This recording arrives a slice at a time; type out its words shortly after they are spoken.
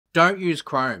Don't use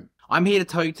Chrome. I'm here to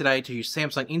tell you today to use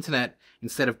Samsung Internet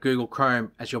instead of Google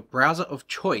Chrome as your browser of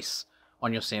choice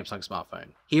on your Samsung smartphone.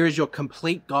 Here is your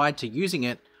complete guide to using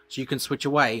it so you can switch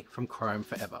away from Chrome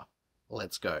forever.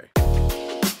 Let's go.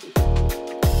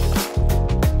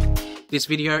 This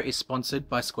video is sponsored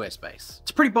by Squarespace.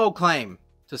 It's a pretty bold claim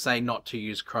to say not to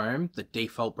use Chrome, the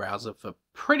default browser for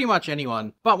pretty much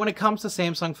anyone, but when it comes to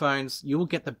Samsung phones, you will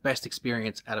get the best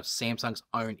experience out of Samsung's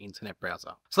own internet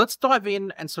browser. So let's dive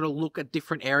in and sort of look at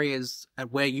different areas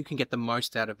and where you can get the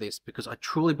most out of this, because I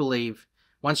truly believe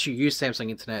once you use Samsung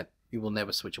Internet, you will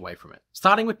never switch away from it.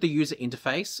 Starting with the user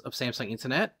interface of Samsung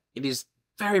Internet, it is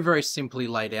very, very simply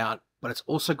laid out, but it's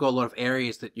also got a lot of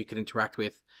areas that you can interact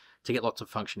with to get lots of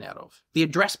function out of. The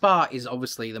address bar is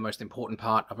obviously the most important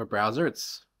part of a browser.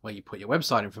 It's where you put your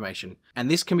website information. And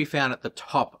this can be found at the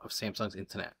top of Samsung's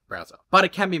internet browser. But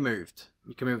it can be moved.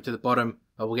 You can move it to the bottom,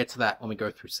 but we'll get to that when we go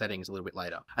through settings a little bit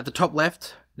later. At the top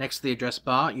left, next to the address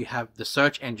bar, you have the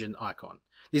search engine icon.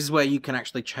 This is where you can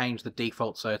actually change the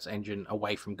default search engine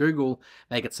away from Google,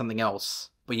 make it something else,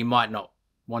 but you might not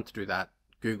want to do that.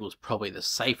 Google's probably the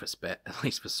safest bet, at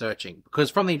least for searching, because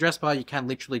from the address bar, you can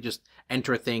literally just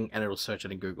enter a thing and it'll search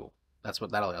it in Google. That's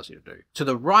what that allows you to do. To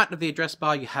the right of the address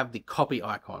bar, you have the copy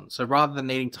icon. So rather than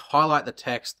needing to highlight the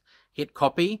text, hit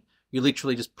copy, you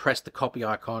literally just press the copy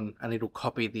icon and it'll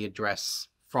copy the address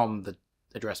from the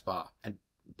address bar and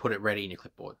put it ready in your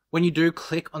clipboard. When you do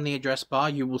click on the address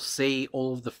bar, you will see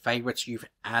all of the favorites you've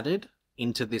added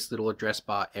into this little address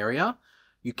bar area.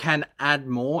 You can add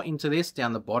more into this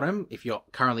down the bottom. If you're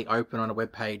currently open on a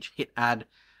web page, hit add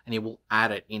and it will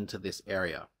add it into this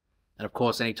area. And of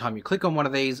course, anytime you click on one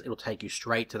of these, it'll take you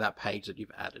straight to that page that you've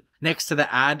added. Next to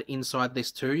the add inside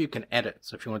this too, you can edit.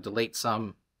 So if you want to delete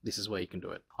some, this is where you can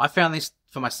do it. I found this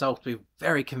for myself to be a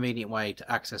very convenient way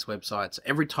to access websites.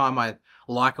 Every time I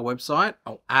like a website,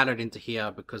 I'll add it into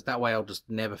here because that way I'll just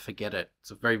never forget it. It's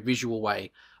a very visual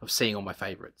way of seeing all my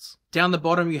favorites. Down the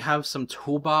bottom, you have some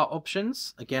toolbar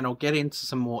options. Again, I'll get into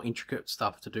some more intricate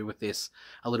stuff to do with this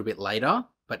a little bit later.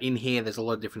 But in here, there's a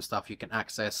lot of different stuff you can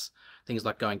access. Things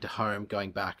like going to home,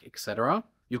 going back, etc.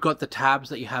 You've got the tabs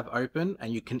that you have open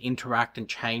and you can interact and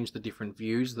change the different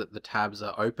views that the tabs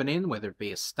are open in, whether it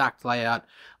be a stacked layout,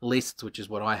 lists, which is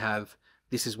what I have.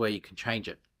 This is where you can change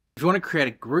it. If you want to create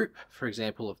a group, for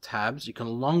example, of tabs, you can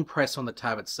long press on the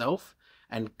tab itself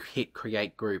and hit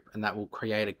create group, and that will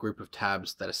create a group of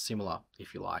tabs that are similar,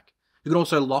 if you like. You can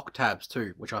also lock tabs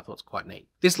too, which I thought was quite neat.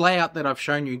 This layout that I've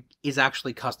shown you is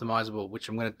actually customizable, which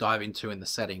I'm going to dive into in the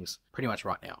settings pretty much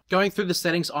right now. Going through the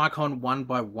settings icon one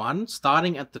by one,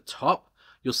 starting at the top,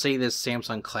 you'll see there's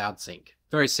Samsung Cloud Sync.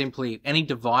 Very simply, any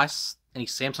device, any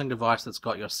Samsung device that's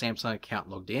got your Samsung account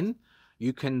logged in,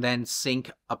 you can then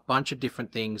sync a bunch of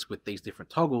different things with these different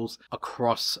toggles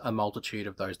across a multitude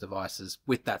of those devices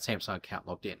with that Samsung account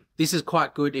logged in. This is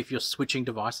quite good if you're switching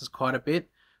devices quite a bit,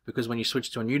 because when you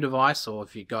switch to a new device, or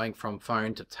if you're going from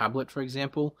phone to tablet, for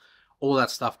example, all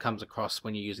that stuff comes across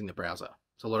when you're using the browser.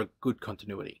 It's a lot of good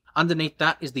continuity. Underneath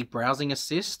that is the browsing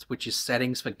assist, which is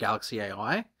settings for Galaxy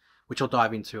AI, which I'll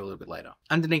dive into a little bit later.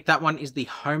 Underneath that one is the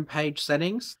homepage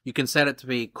settings. You can set it to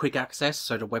be quick access,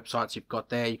 so to websites you've got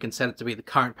there. You can set it to be the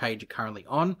current page you're currently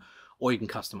on, or you can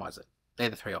customize it. They're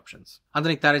the three options.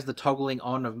 Underneath that is the toggling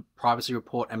on of privacy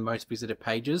report and most visited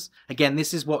pages. Again,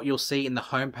 this is what you'll see in the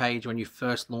home page when you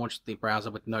first launch the browser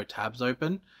with no tabs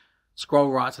open. Scroll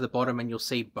right to the bottom and you'll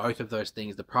see both of those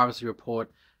things, the privacy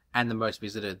report and the most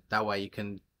visited. That way you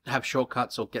can have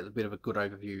shortcuts or get a bit of a good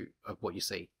overview of what you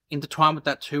see. Intertwined with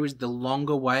that too is the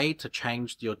longer way to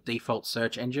change your default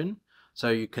search engine. So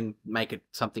you can make it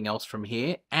something else from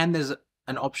here. And there's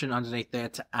an option underneath there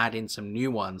to add in some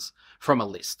new ones from a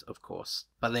list, of course,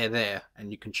 but they're there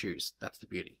and you can choose. That's the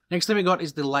beauty. Next thing we got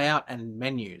is the layout and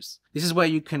menus. This is where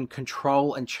you can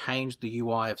control and change the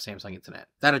UI of Samsung Internet.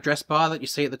 That address bar that you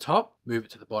see at the top, move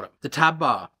it to the bottom. The tab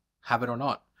bar, have it or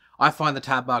not. I find the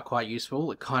tab bar quite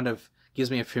useful. It kind of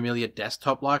gives me a familiar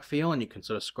desktop-like feel and you can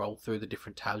sort of scroll through the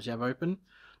different tabs you have open.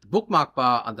 The bookmark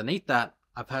bar underneath that,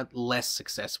 I've had less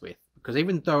success with, because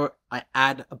even though I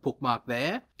add a bookmark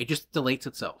there, it just deletes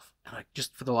itself. And I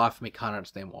just, for the life of me, can't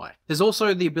understand why. There's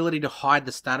also the ability to hide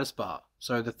the status bar.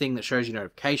 So the thing that shows you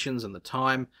notifications and the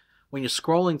time. When you're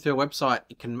scrolling through a website,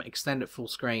 it can extend it full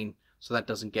screen so that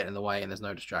doesn't get in the way and there's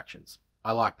no distractions.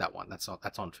 I like that one. That's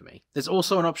on for me. There's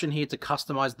also an option here to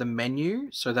customize the menu.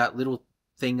 So that little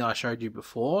thing that I showed you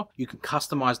before, you can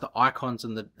customize the icons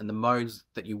and the modes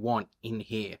that you want in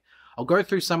here. I'll go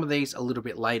through some of these a little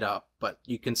bit later, but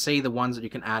you can see the ones that you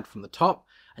can add from the top,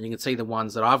 and you can see the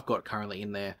ones that I've got currently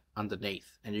in there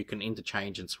underneath, and you can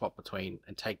interchange and swap between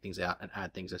and take things out and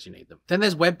add things as you need them. Then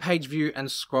there's web page view and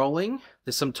scrolling.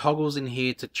 There's some toggles in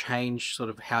here to change sort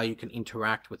of how you can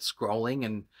interact with scrolling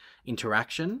and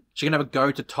interaction. So you can have a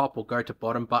go to top or go to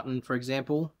bottom button, for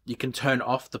example. You can turn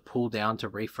off the pull down to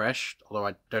refresh, although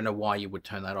I don't know why you would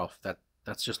turn that off.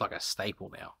 That's just like a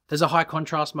staple now. There's a high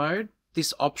contrast mode.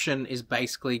 This option is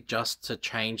basically just to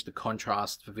change the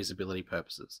contrast for visibility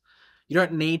purposes. You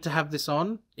don't need to have this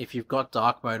on. If you've got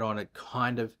dark mode on, it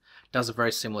kind of does a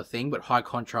very similar thing, but high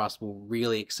contrast will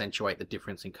really accentuate the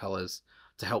difference in colors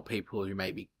to help people who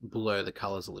maybe blur the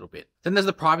colors a little bit. Then there's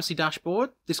the privacy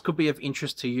dashboard. This could be of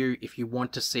interest to you if you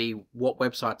want to see what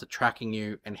websites are tracking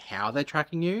you and how they're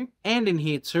tracking you. And in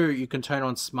here too, you can turn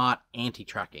on smart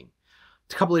anti-tracking.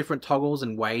 It's a couple of different toggles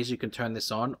and ways you can turn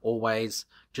this on, always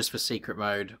just for secret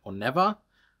mode or never.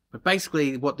 But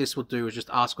basically what this will do is just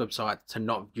ask websites to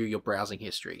not view your browsing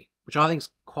history, which I think is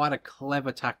quite a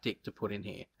clever tactic to put in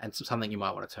here and something you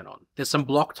might want to turn on. There's some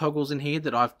block toggles in here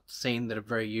that I've seen that are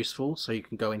very useful, so you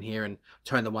can go in here and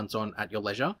turn the ones on at your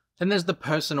leisure. Then there's the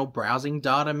personal browsing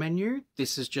data menu.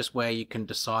 This is just where you can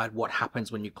decide what happens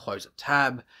when you close a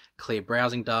tab, clear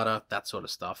browsing data, that sort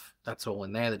of stuff. That's all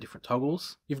in there, the different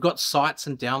toggles. You've got sites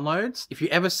and downloads. If you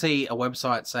ever see a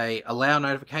website say, allow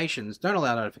notifications, don't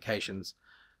allow notifications,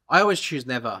 I always choose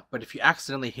never, but if you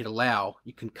accidentally hit allow,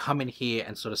 you can come in here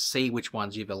and sort of see which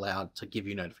ones you've allowed to give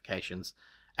you notifications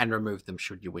and remove them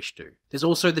should you wish to. There's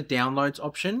also the downloads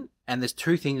option, and there's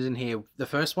two things in here. The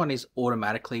first one is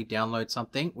automatically download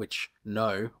something, which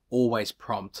no, always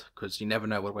prompt, because you never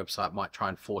know what website might try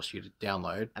and force you to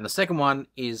download. And the second one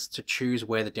is to choose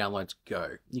where the downloads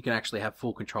go. You can actually have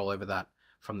full control over that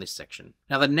from this section.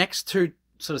 Now the next two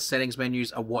sort of settings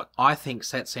menus are what I think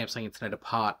set Samsung Internet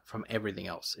apart from everything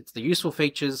else. It's the useful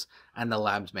features and the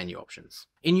labs menu options.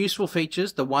 In useful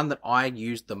features, the one that I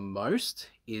use the most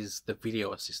is the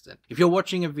video assistant. If you're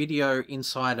watching a video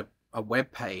inside a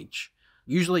web page,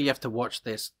 usually you have to watch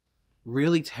this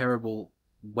really terrible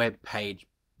web page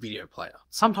video player.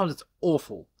 Sometimes it's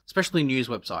awful, especially news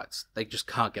websites. They just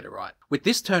can't get it right. With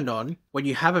this turned on, when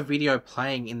you have a video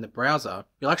playing in the browser,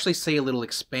 you'll actually see a little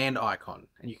expand icon,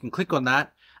 and you can click on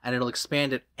that and it'll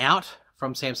expand it out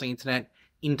from Samsung Internet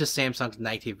into Samsung's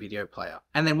native video player.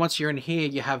 And then once you're in here,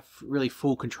 you have really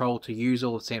full control to use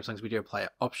all of Samsung's video player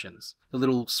options. The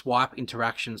little swipe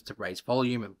interactions to raise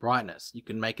volume and brightness. You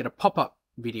can make it a pop-up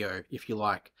video if you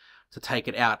like, to take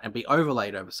it out and be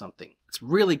overlaid over something. It's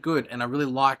really good, and I really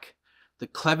like the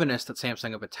cleverness that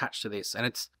Samsung have attached to this. And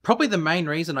it's probably the main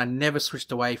reason I never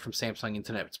switched away from Samsung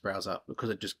Internet browser, because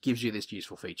it just gives you this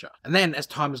useful feature. And then as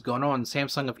time has gone on,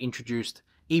 Samsung have introduced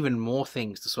even more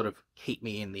things to sort of keep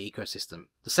me in the ecosystem.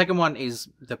 The second one is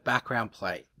the background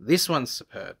play. This one's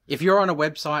superb. If you're on a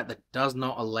website that does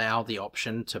not allow the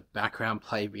option to background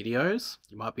play videos,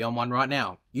 you might be on one right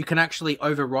now, you can actually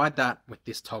override that with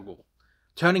this toggle.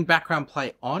 Turning background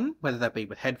play on, whether that be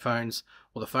with headphones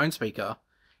or the phone speaker,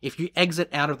 if you exit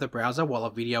out of the browser while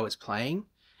a video is playing,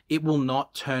 it will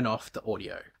not turn off the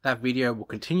audio. That video will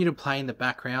continue to play in the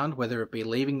background, whether it be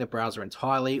leaving the browser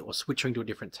entirely or switching to a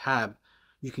different tab.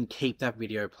 You can keep that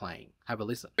video playing. Have a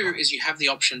listen. Is you have the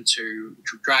option to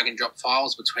drag and drop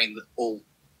files between all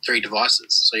three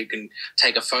devices. So you can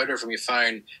take a photo from your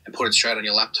phone and put it straight on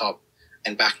your laptop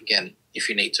and back again if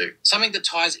you need to. Something that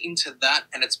ties into that,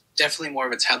 and it's definitely more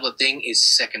of a tablet thing, is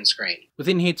second screen.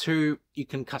 Within here too, you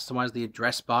can customize the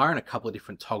address bar and a couple of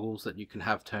different toggles that you can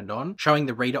have turned on. Showing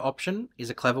the reader option is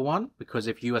a clever one, because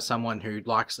if you are someone who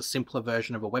likes a simpler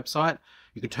version of a website,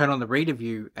 you can turn on the reader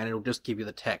view and it'll just give you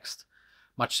the text.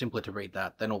 Much simpler to read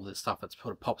that than all the stuff that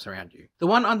sort of pops around you. The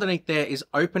one underneath there is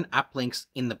open app links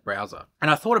in the browser.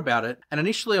 And I thought about it, and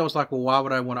initially I was like, well, why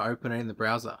would I want to open it in the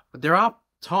browser? But there are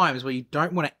times where you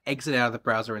don't want to exit out of the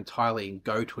browser entirely and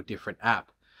go to a different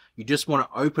app. You just want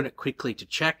to open it quickly to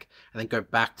check and then go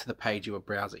back to the page you were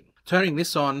browsing. Turning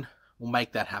this on will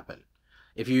make that happen.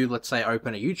 If you, let's say,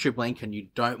 open a YouTube link and you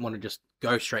don't want to just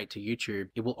go straight to YouTube,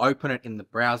 it will open it in the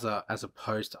browser as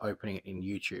opposed to opening it in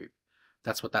YouTube.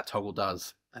 That's what that toggle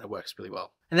does, and it works really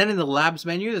well. And then in the labs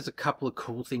menu, there's a couple of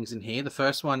cool things in here. The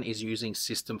first one is using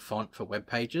system font for web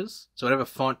pages. So whatever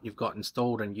font you've got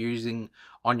installed and using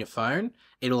on your phone,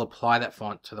 it'll apply that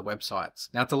font to the websites.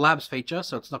 Now it's a labs feature,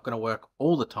 so it's not going to work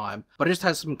all the time, but it just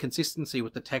has some consistency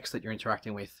with the text that you're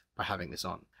interacting with by having this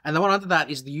on. And the one under that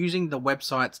is using the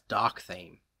website's dark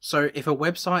theme. So if a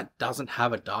website doesn't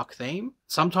have a dark theme,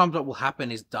 sometimes what will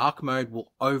happen is dark mode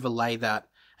will overlay that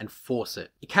and force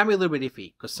it. It can be a little bit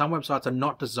iffy because some websites are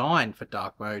not designed for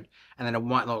dark mode and then it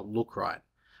might not look right.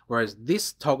 Whereas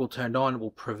this toggle turned on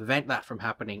will prevent that from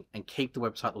happening and keep the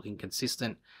website looking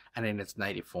consistent and in its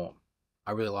native form.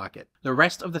 I really like it. The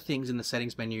rest of the things in the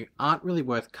settings menu aren't really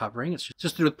worth covering. It's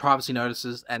just to do with privacy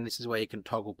notices, and this is where you can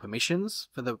toggle permissions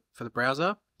for the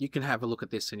browser. You can have a look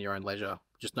at this in your own leisure.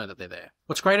 Just know that they're there.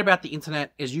 What's great about the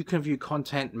internet is you can view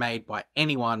content made by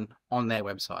anyone on their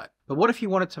website. But what if you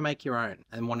wanted to make your own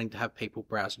and wanting to have people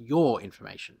browse your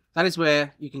information? That is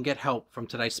where you can get help from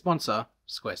today's sponsor,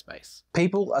 Squarespace.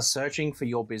 People are searching for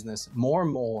your business more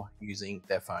and more using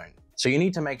their phone. So you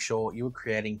need to make sure you are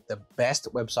creating the best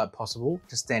website possible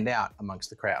to stand out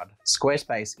amongst the crowd.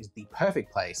 Squarespace is the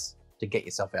perfect place to get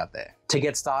yourself out there. To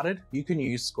get started, you can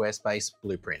use Squarespace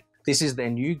Blueprint. This is their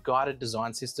new guided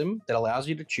design system that allows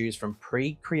you to choose from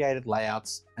pre-created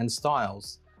layouts and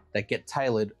styles that get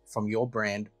tailored from your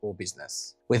brand or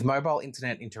business. With mobile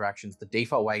internet interactions the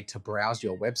default way to browse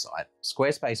your website,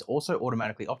 Squarespace also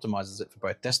automatically optimizes it for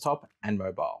both desktop and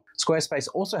mobile. Squarespace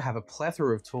also have a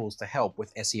plethora of tools to help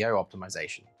with SEO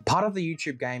optimization. Part of the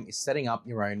YouTube game is setting up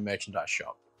your own merchandise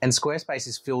shop. And Squarespace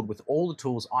is filled with all the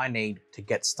tools I need to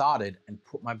get started and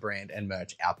put my brand and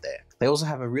merch out there. They also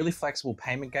have a really flexible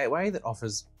payment gateway that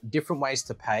offers different ways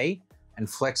to pay and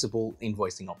flexible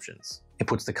invoicing options. It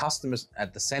puts the customers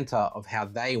at the center of how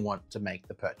they want to make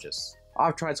the purchase.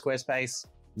 I've tried Squarespace,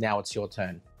 now it's your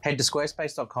turn. Head to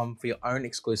squarespace.com for your own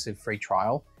exclusive free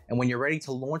trial. And when you're ready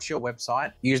to launch your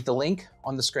website, use the link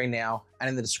on the screen now and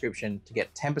in the description to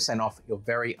get 10% off your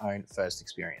very own first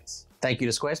experience. Thank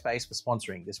you to Squarespace for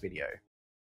sponsoring this video.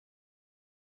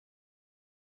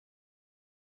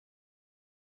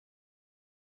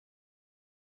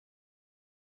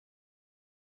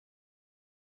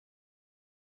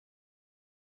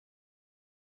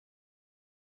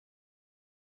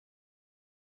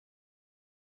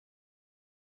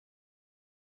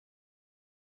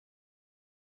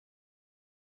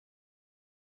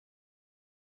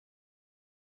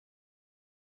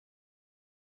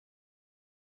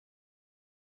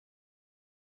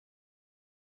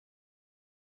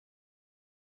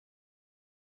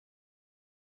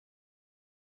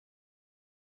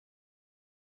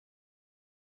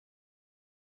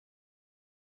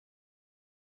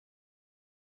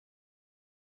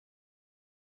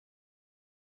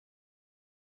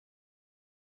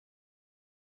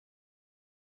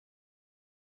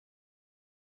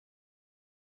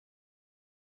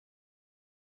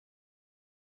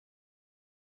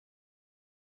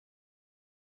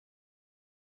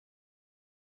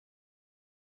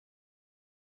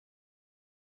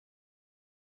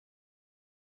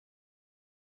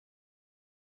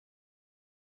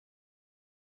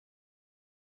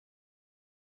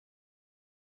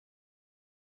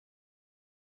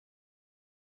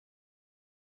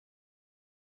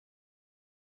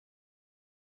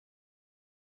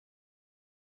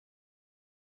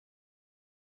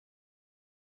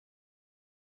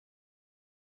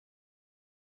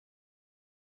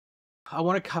 I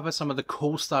want to cover some of the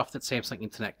cool stuff that Samsung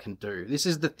Internet can do. This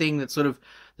is the thing that sort of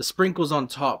the sprinkles on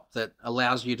top that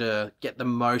allows you to get the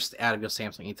most out of your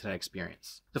Samsung Internet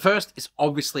experience. The first is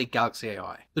obviously Galaxy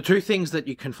AI. The two things that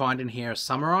you can find in here are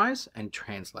summarize and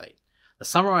translate. The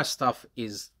summarize stuff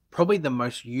is probably the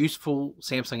most useful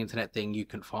Samsung Internet thing you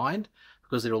can find,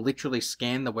 because it'll literally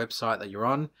scan the website that you're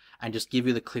on and just give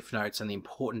you the cliff notes and the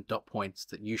important dot points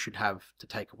that you should have to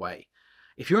take away.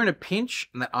 If you're in a pinch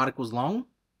and that article's long,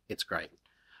 it's great.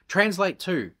 Translate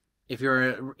too. If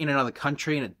you're in another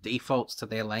country and it defaults to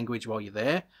their language while you're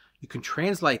there, you can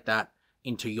translate that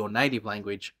into your native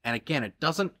language. And again, it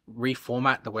doesn't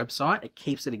reformat the website. It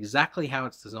keeps it exactly how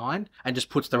it's designed and just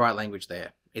puts the right language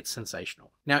there. It's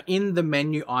sensational. Now in the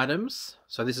menu items,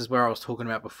 so this is where I was talking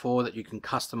about before that you can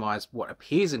customize what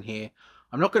appears in here.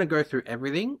 I'm not going to go through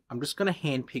everything. I'm just going to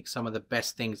handpick some of the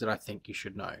best things that I think you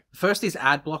should know. The first is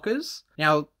ad blockers.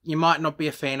 Now, you might not be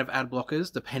a fan of ad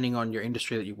blockers depending on your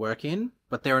industry that you work in,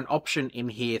 but they're an option in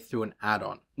here through an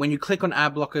add-on. When you click on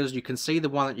ad blockers, you can see the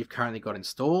one that you've currently got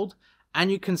installed,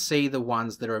 and you can see the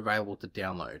ones that are available to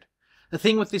download. The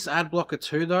thing with this ad blocker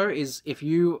too, though, is if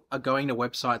you are going to a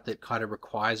website that kind of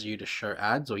requires you to show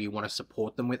ads or you want to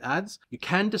support them with ads, you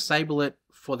can disable it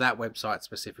for that website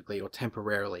specifically or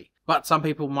temporarily. But some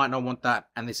people might not want that,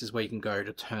 and this is where you can go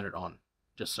to turn it on,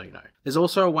 just so you know. There's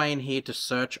also a way in here to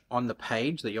search on the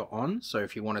page that you're on. So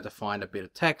if you wanted to find a bit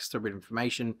of text or a bit of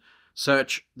information,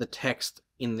 search the text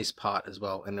in this part as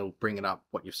well, and it'll bring it up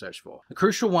what you've searched for. The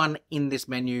crucial one in this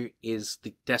menu is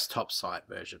the desktop site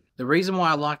version. The reason why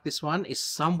I like this one is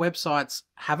some websites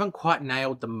haven't quite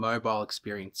nailed the mobile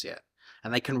experience yet,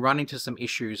 and they can run into some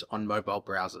issues on mobile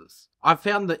browsers. I've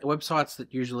found that websites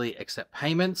that usually accept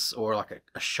payments or like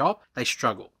a shop, they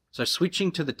struggle. So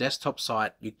switching to the desktop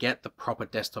site, you get the proper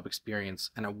desktop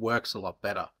experience and it works a lot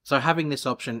better. So having this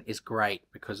option is great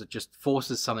because it just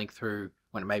forces something through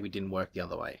when it maybe didn't work the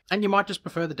other way. And you might just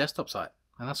prefer the desktop site.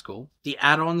 And that's cool. The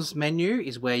add-ons menu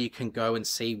is where you can go and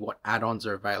see what add-ons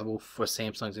are available for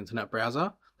Samsung's internet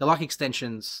browser. They're like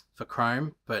extensions for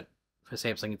Chrome, but for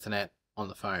Samsung Internet on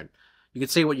the phone. You can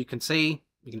see what you can see.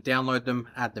 You can download them,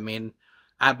 add them in.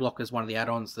 Adblock is one of the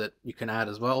add-ons that you can add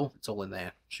as well. It's all in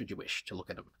there, should you wish to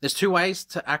look at them. There's two ways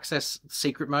to access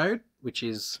secret mode, which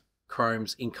is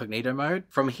Chrome's incognito mode.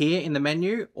 From here in the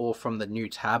menu or from the new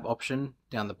tab option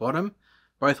down the bottom.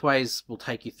 Both ways will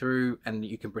take you through and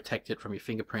you can protect it from your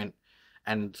fingerprint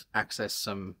and access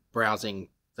some browsing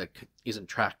that isn't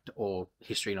tracked or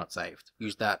history not saved.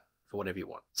 Use that for whatever you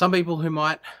want. Some people who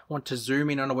might want to zoom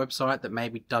in on a website that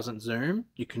maybe doesn't zoom,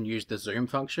 you can use the zoom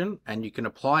function and you can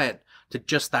apply it to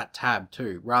just that tab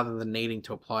too. Rather than needing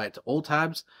to apply it to all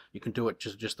tabs, you can do it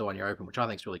just the one you open, which I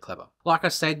think is really clever. Like I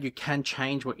said, you can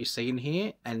change what you see in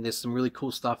here and there's some really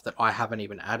cool stuff that I haven't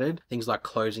even added. Things like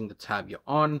closing the tab you're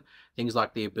on, things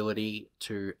like the ability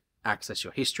to access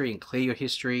your history and clear your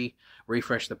history,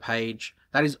 refresh the page.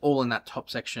 That is all in that top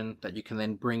section that you can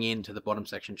then bring into the bottom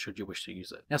section should you wish to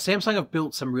use it. Now, Samsung have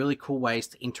built some really cool ways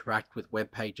to interact with web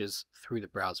pages through the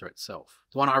browser itself.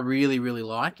 The one I really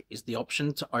like is the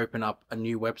option to open up a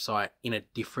new website in a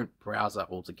different browser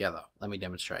altogether. Let me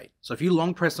demonstrate. So if you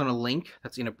long press on a link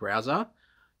that's in a browser,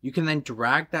 you can then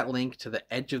drag that link to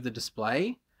the edge of the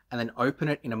display and then open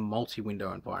it in a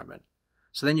multi-window environment.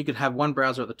 So then you could have one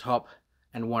browser at the top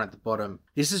and one at the bottom.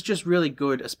 This is just really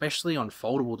good, especially on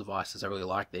foldable devices. I really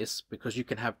like this because you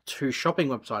can have two shopping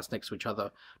websites next to each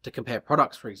other to compare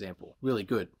products, for example. Really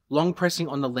good. Long pressing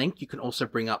on the link, you can also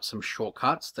bring up some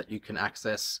shortcuts that you can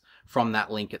access from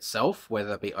that link itself,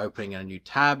 whether it be opening in a new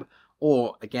tab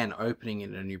or, again, opening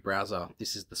in a new browser.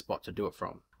 This is the spot to do it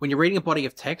from. When you're reading a body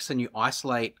of text and you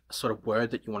isolate a sort of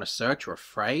word that you want to search or a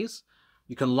phrase,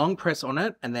 you can long press on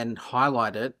it and then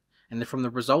highlight it, and then from the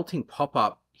resulting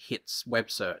pop-up, hits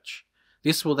web search.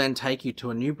 This will then take you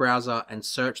to a new browser and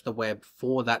search the web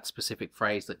for that specific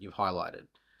phrase that you've highlighted.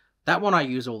 That one I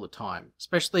use all the time,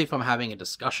 especially if I'm having a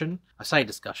discussion. I say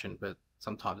discussion, but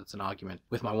sometimes it's an argument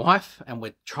with my wife and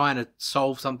we're trying to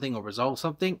solve something or resolve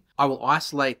something. I will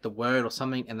isolate the word or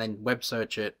something and then web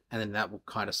search it, and then that will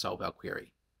kind of solve our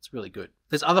query. It's really good.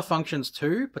 There's other functions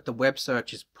too, but the web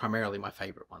search is primarily my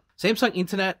favorite one. Samsung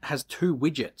Internet has two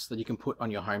widgets that you can put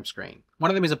on your home screen. One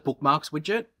of them is a bookmarks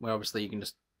widget, where obviously you can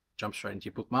just jump straight into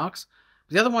your bookmarks.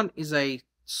 The other one is a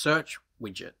search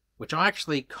widget, which I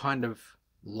actually kind of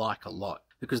like a lot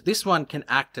because this one can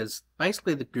act as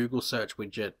basically the Google search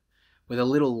widget with a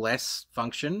little less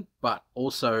function, but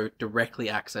also directly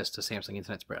access to Samsung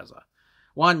Internet's browser.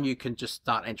 One, you can just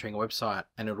start entering a website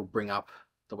and it'll bring up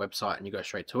the website and you go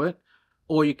straight to it,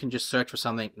 or you can just search for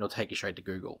something and it'll take you straight to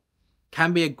Google.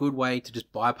 Can be a good way to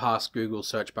just bypass Google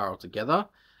search bar altogether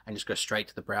and just go straight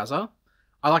to the browser.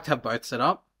 I like to have both set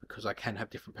up because I can have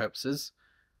different purposes,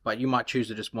 but you might choose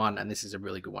to just one, and this is a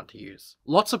really good one to use.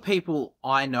 Lots of people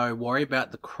I know worry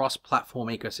about the cross-platform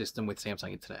ecosystem with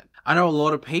Samsung Internet. I know a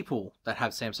lot of people that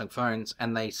have Samsung phones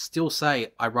and they still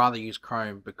say, I'd rather use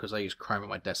Chrome because I use Chrome on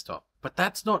my desktop. But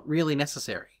that's not really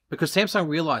necessary because Samsung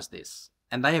realized this.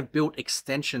 And they have built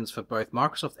extensions for both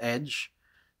Microsoft Edge,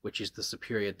 which is the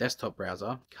superior desktop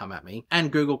browser, come at me,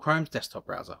 and Google Chrome's desktop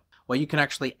browser, where you can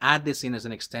actually add this in as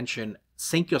an extension,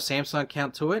 sync your Samsung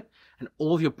account to it, and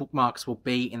all of your bookmarks will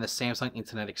be in the Samsung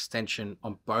Internet extension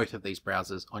on both of these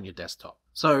browsers on your desktop.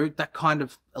 So that kind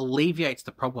of alleviates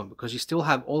the problem because you still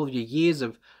have all of your years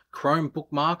of Chrome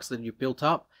bookmarks that you've built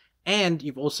up, and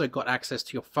you've also got access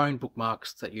to your phone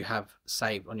bookmarks that you have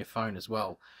saved on your phone as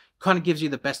well. Kind of gives you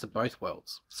the best of both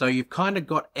worlds. So you've kind of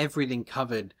got everything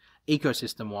covered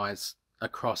ecosystem wise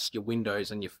across your Windows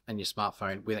and your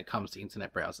smartphone when it comes to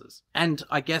internet browsers. And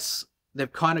I guess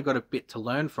they've kind of got a bit to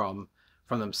learn from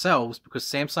themselves because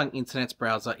Samsung Internet's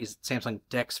browser is Samsung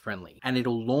DeX friendly and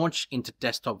it'll launch into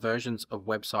desktop versions of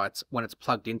websites when it's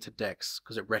plugged into DeX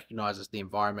because it recognizes the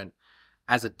environment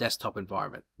as a desktop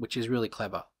environment, which is really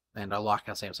clever. And I like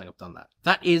how Samsung have done that.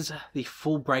 That is the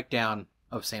full breakdown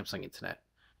of Samsung Internet.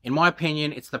 In my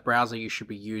opinion, it's the browser you should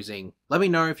be using. Let me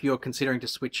know if you're considering to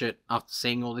switch it after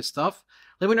seeing all this stuff.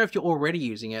 Let me know if you're already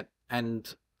using it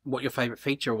and what your favorite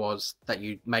feature was that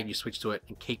made you switch to it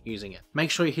and keep using it. Make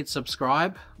sure you hit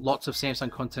subscribe. Lots of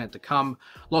Samsung content to come.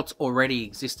 Lots already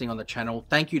existing on the channel.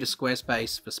 Thank you to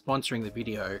Squarespace for sponsoring the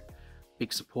video.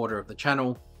 Big supporter of the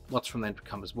channel. Lots from them to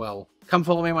come as well. Come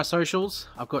follow me on my socials.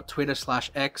 I've got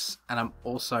Twitter/X and I'm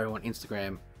also on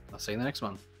Instagram. I'll see you in the next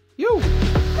one. Yo!